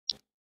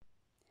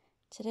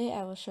Today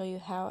I will show you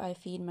how I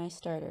feed my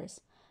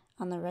starters.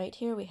 On the right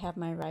here we have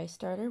my rye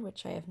starter,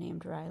 which I have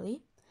named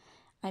Riley.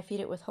 I feed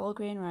it with whole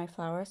grain rye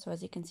flour, so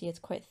as you can see it's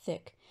quite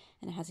thick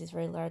and it has these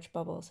very large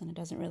bubbles and it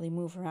doesn't really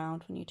move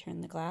around when you turn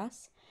the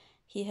glass.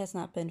 He has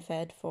not been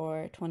fed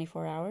for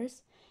 24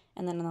 hours.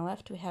 And then on the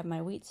left we have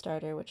my wheat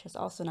starter, which has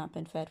also not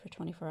been fed for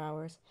 24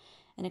 hours.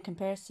 And in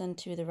comparison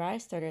to the rye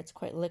starter, it's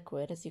quite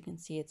liquid. As you can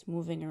see, it's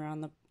moving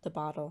around the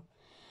bottle.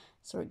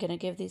 So we're going to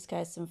give these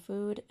guys some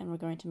food and we're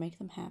going to make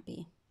them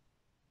happy.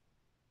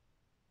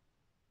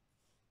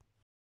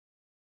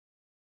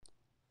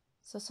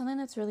 So something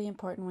that's really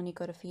important when you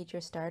go to feed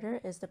your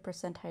starter is the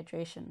percent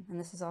hydration, and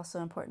this is also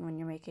important when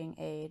you're making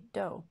a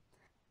dough.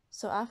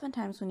 So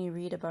oftentimes when you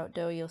read about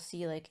dough, you'll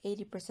see like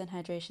 80%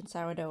 hydration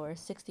sourdough or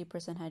 60%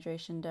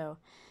 hydration dough.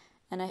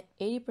 And a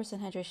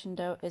 80% hydration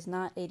dough is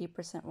not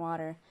 80%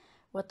 water.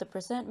 What the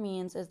percent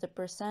means is the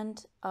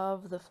percent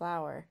of the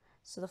flour.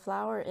 So the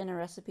flour in a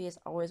recipe is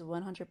always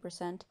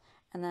 100%,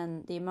 and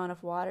then the amount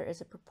of water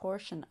is a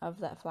proportion of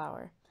that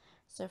flour.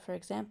 So for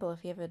example,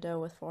 if you have a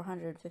dough with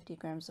 450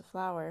 grams of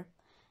flour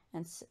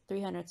and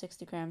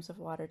 360 grams of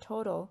water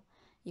total,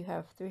 you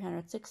have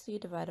 360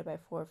 divided by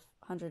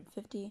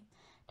 450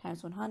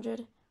 times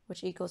 100,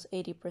 which equals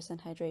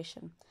 80%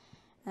 hydration.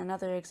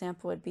 Another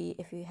example would be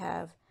if you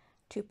have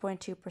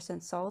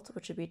 2.2% salt,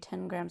 which would be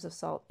 10 grams of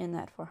salt in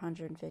that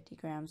 450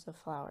 grams of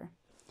flour.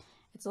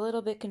 It's a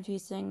little bit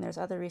confusing. There's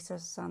other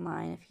resources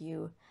online if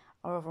you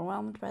are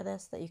overwhelmed by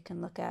this that you can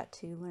look at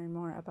to learn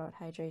more about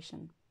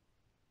hydration.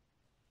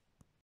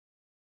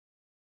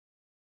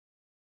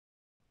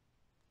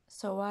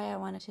 So why I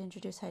wanted to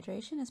introduce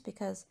hydration is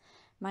because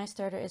my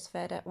starter is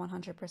fed at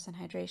 100%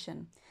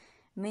 hydration,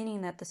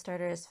 meaning that the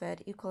starter is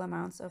fed equal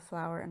amounts of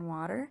flour and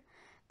water.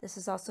 This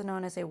is also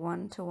known as a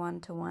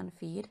 1-to-1-to-1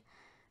 feed,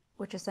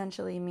 which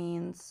essentially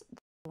means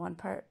 1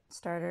 part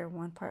starter,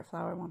 1 part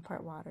flour, 1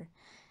 part water.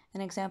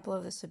 An example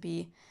of this would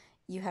be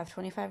you have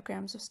 25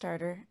 grams of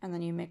starter and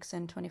then you mix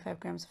in 25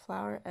 grams of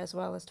flour as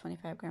well as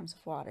 25 grams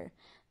of water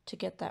to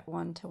get that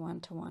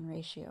 1-to-1-to-1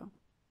 ratio.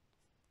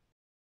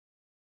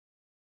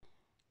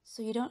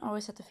 So you don't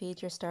always have to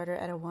feed your starter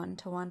at a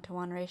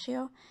 1-to-1-to-1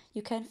 ratio.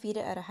 You can feed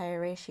it at a higher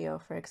ratio,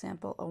 for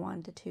example, a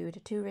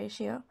 1-to-2-to-2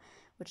 ratio,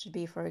 which would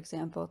be, for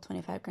example,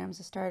 25 grams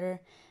of starter,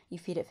 you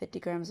feed it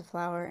 50 grams of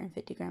flour and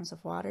 50 grams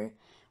of water,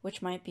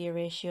 which might be a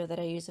ratio that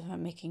I use if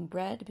I'm making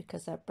bread,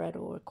 because that bread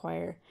will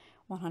require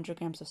 100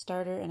 grams of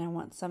starter and I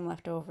want some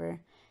left over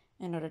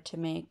in order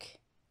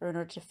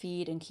to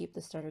feed and keep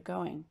the starter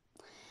going.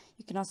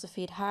 You can also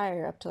feed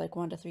higher, up to like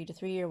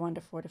 1-to-3-to-3 or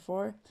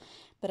 1-to-4-to-4,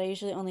 but I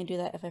usually only do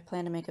that if I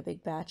plan to make a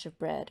big batch of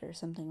bread or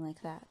something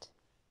like that.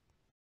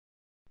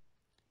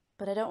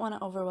 But I don't want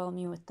to overwhelm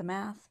you with the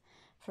math.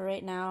 For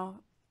right now,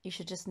 you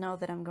should just know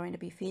that I'm going to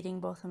be feeding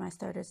both of my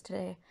starters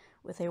today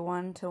with a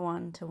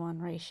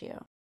 1-to-1-to-1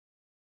 ratio.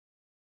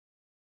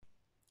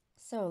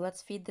 So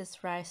let's feed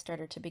this rye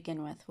starter to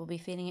begin with. We'll be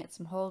feeding it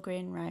some whole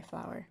grain rye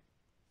flour.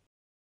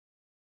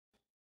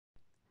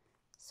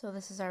 So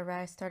this is our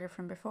rye starter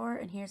from before,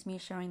 and here's me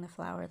showing the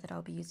flour that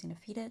I'll be using to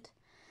feed it.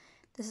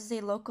 This is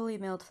a locally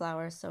milled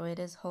flour, so it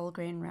is whole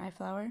grain rye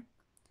flour.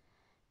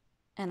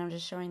 And I'm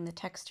just showing the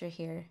texture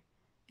here.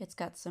 It's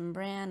got some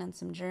bran and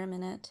some germ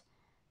in it,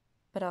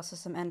 but also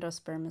some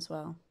endosperm as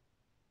well.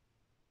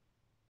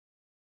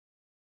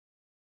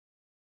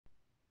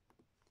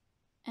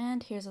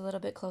 And here's a little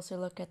bit closer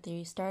look at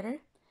the starter.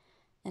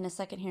 In a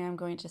second here I'm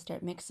going to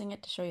start mixing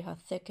it to show you how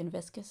thick and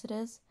viscous it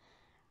is.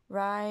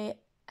 Rye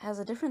has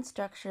a different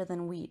structure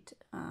than wheat,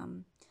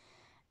 and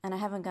I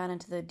haven't gone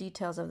into the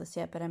details of this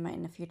yet, but I might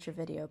in a future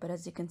video. But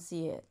as you can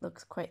see, it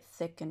looks quite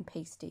thick and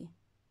pasty.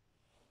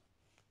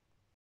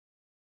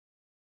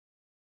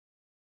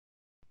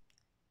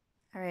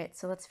 Alright,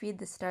 so let's feed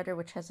the starter,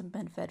 which hasn't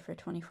been fed for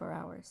 24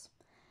 hours.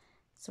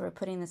 So we're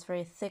putting this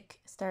very thick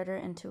starter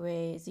into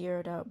a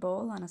zeroed out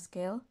bowl on a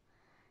scale,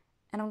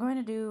 and I'm going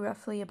to do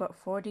roughly about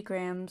 40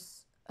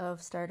 grams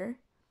of starter.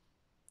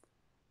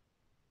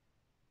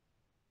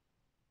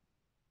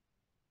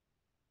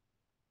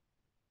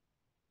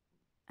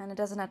 And it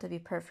doesn't have to be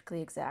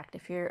perfectly exact.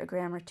 If you're a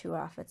gram or two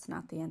off, it's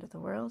not the end of the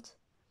world.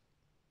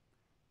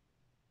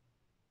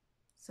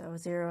 So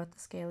zero at the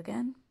scale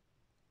again.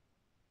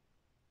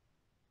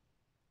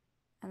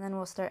 And then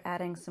we'll start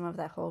adding some of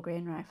that whole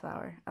grain rye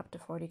flour, up to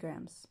 40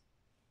 grams.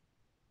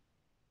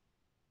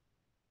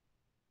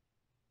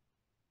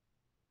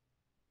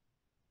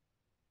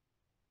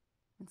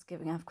 It's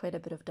giving off quite a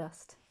bit of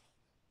dust.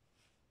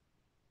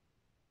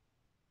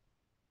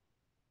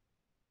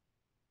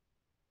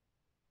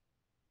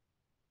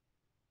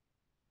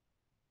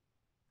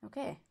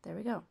 Okay, there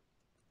we go.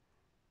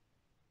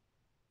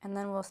 And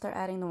then we'll start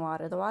adding the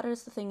water. The water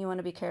is the thing you want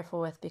to be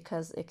careful with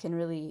because you can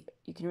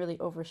really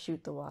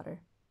overshoot the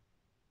water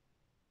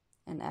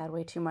and add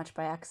way too much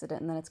by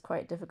accident, and then it's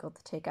quite difficult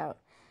to take out.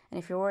 And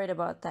if you're worried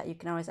about that, you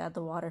can always add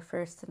the water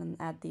first and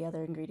then add the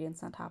other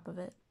ingredients on top of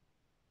it.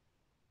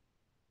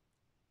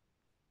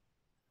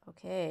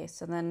 Okay,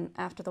 so then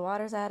after the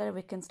water's added,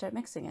 we can start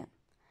mixing it.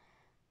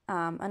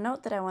 A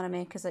note that I want to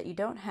make is that you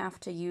don't have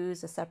to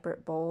use a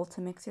separate bowl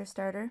to mix your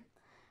starter.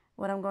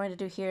 What I'm going to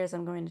do here is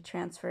I'm going to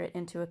transfer it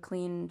into a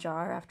clean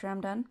jar after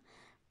I'm done,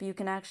 but you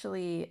can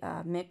actually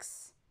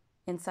mix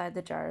inside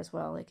the jar as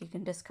well. Like you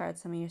can discard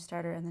some of your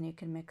starter and then you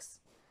can mix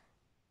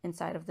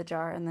inside of the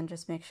jar, and then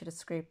just make sure to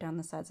scrape down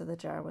the sides of the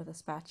jar with a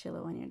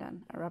spatula when you're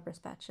done, a rubber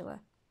spatula.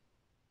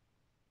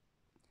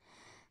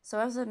 So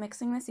as I'm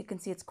mixing this, you can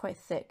see it's quite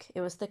thick. It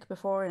was thick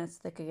before and it's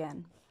thick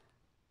again.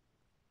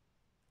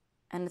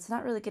 And it's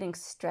not really getting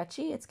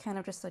stretchy, it's kind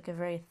of just like a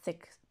very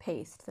thick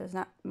paste. There's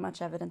not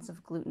much evidence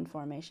of gluten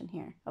formation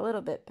here. A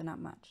little bit, but not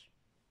much.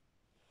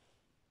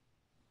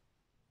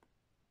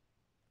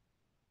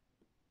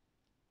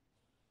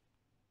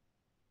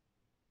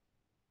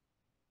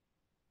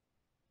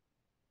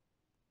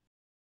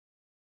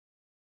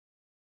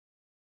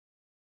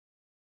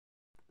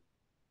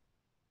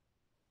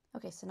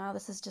 Okay, so now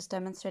this is just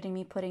demonstrating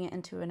me putting it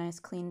into a nice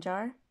clean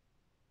jar.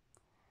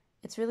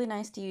 It's really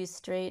nice to use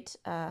straight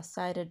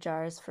sided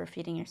jars for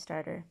feeding your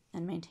starter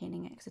and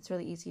maintaining it, because it's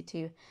really easy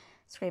to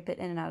scrape it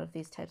in and out of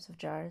these types of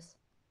jars.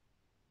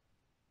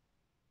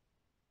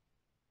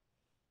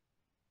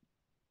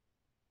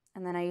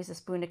 And then I use a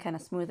spoon to kind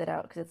of smooth it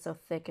out because it's so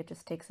thick, it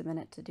just takes a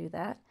minute to do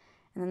that.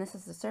 And then this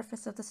is the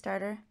surface of the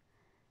starter.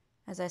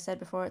 As I said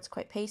before, it's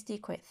quite pasty,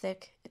 quite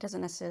thick. It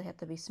doesn't necessarily have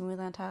to be smooth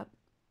on top.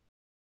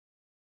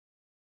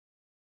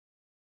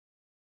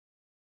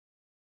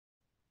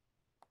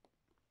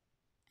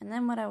 And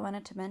then what I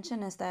wanted to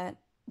mention is that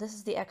this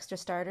is the extra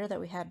starter that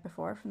we had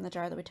before from the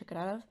jar that we took it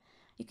out of.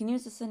 You can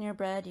use this in your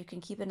bread, you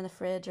can keep it in the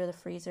fridge or the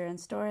freezer and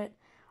store it,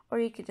 or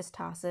you could just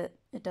toss it.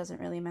 It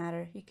doesn't really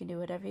matter. You can do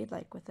whatever you'd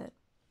like with it.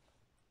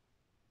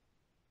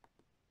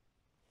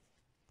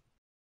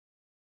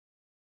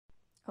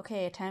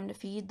 Okay, time to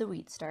feed the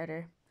wheat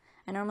starter.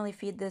 I normally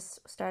feed this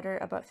starter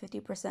about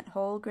 50%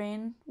 whole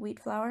grain wheat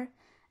flour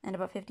and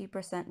about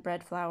 50%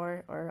 bread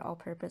flour or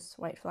all-purpose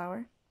white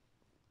flour.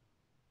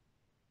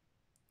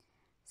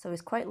 So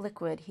he's quite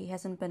liquid. He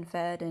hasn't been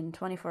fed in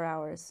 24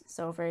 hours,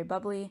 so very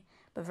bubbly,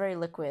 but very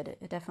liquid.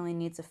 It definitely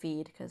needs a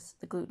feed because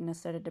the gluten has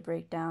started to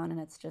break down and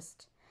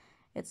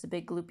it's a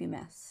big gloopy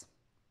mess.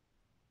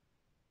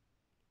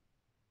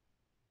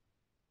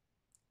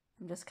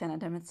 I'm just kind of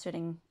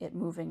demonstrating it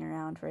moving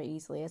around very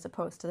easily as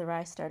opposed to the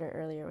rye starter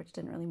earlier, which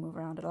didn't really move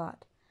around a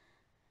lot.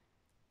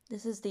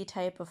 This is the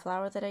type of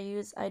flour that I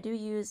use. I do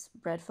use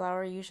bread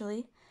flour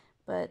usually,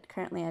 but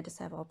currently I just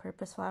have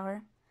all-purpose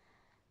flour.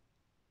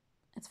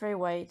 It's very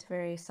white,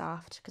 very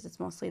soft, because it's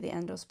mostly the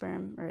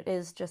endosperm, or it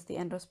is just the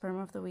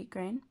endosperm of the wheat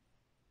grain.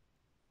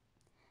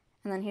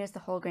 And then here's the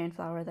whole grain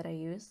flour that I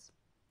use.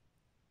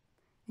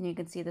 And you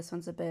can see this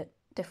one's a bit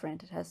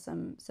different. It has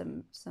some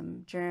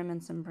germ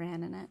and some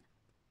bran in it.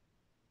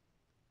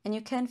 And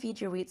you can feed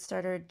your wheat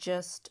starter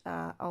just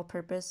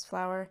all-purpose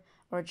flour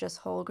or just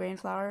whole grain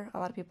flour. A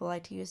lot of people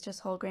like to use just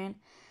whole grain,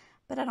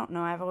 but I don't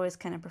know. I've always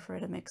kind of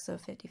preferred a mix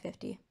of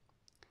 50-50.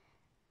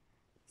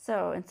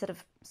 So instead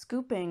of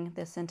scooping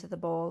this into the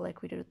bowl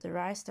like we did with the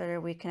rye starter,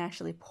 we can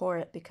actually pour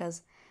it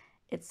because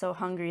it's so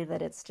hungry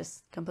that it's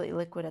just completely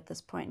liquid at this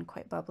point and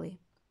quite bubbly.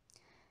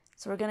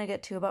 So we're going to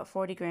get to about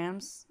 40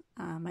 grams.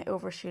 I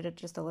overshoot it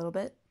just a little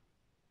bit.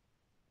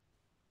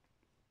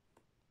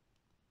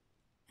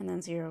 And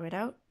then zero it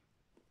out.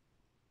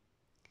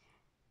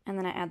 And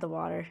then I add the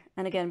water.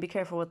 And again, be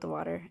careful with the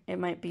water. It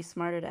might be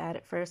smarter to add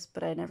it first,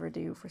 but I never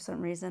do for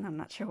some reason. I'm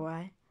not sure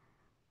why.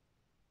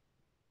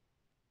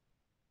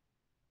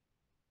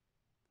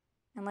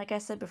 And like I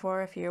said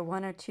before, if you're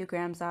 1 or 2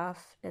 grams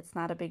off, it's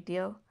not a big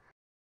deal.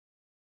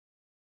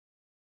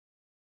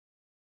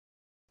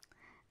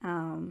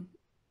 And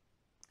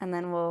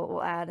then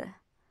we'll add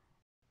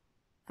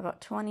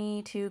about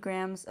 22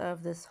 grams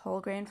of this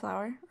whole grain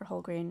flour, or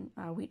whole grain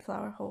wheat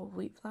flour, whole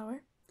wheat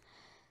flour.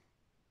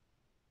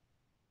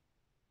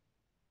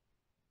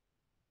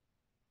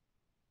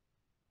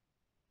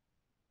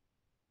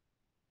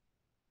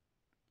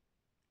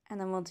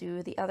 And then we'll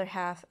do the other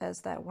half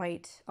as that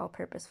white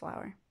all-purpose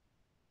flour.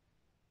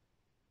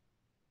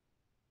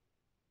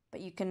 But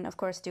you can, of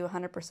course, do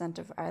 100%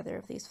 of either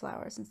of these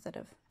flours instead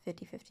of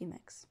 50-50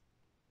 mix.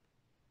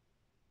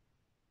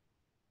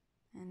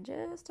 And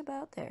just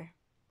about there.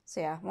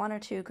 So yeah, 1 or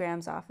 2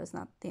 grams off is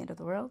not the end of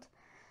the world.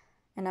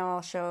 And now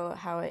I'll show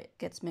how it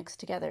gets mixed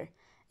together.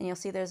 And you'll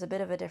see there's a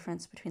bit of a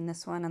difference between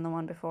this one and the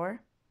one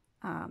before.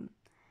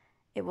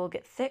 It will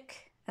get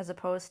thick as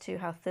opposed to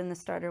how thin the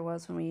starter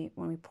was when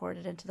we poured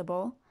it into the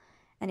bowl.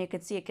 And you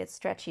can see it gets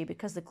stretchy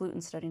because the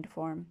gluten's starting to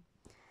form.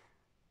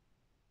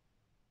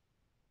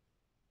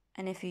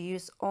 And if you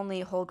use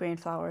only whole grain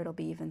flour, it'll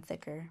be even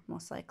thicker,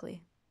 most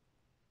likely.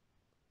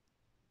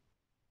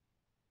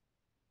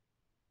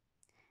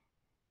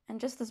 And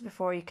just as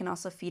before, you can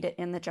also feed it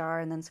in the jar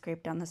and then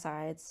scrape down the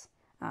sides.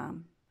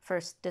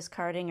 First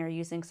discarding or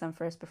using some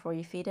first before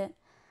you feed it.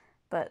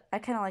 But I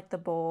kind of like the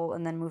bowl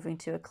and then moving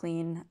to a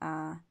clean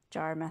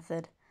jar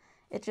method.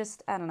 It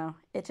just, I don't know,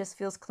 it just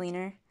feels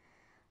cleaner.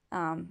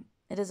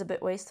 It is a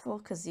bit wasteful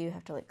because you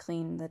have to like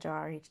clean the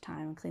jar each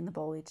time and clean the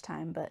bowl each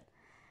time, but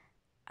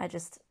I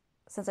just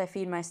since I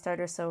feed my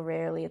starter so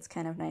rarely, it's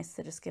kind of nice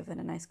to just give it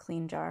a nice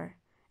clean jar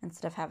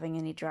instead of having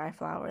any dry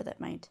flour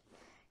that might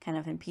kind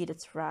of impede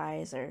its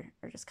rise or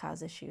just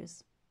cause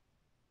issues.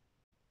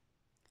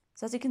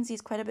 So as you can see,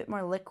 it's quite a bit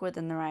more liquid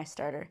than the rye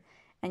starter,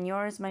 and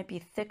yours might be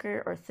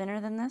thicker or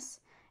thinner than this,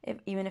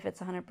 even if it's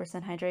 100%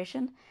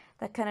 hydration.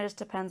 That kind of just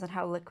depends on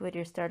how liquid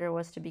your starter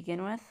was to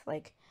begin with.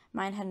 Like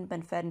mine hadn't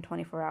been fed in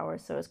 24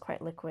 hours, so it was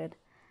quite liquid.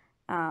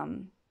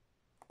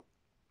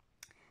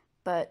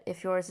 But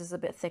if yours is a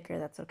bit thicker,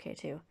 that's okay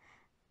too.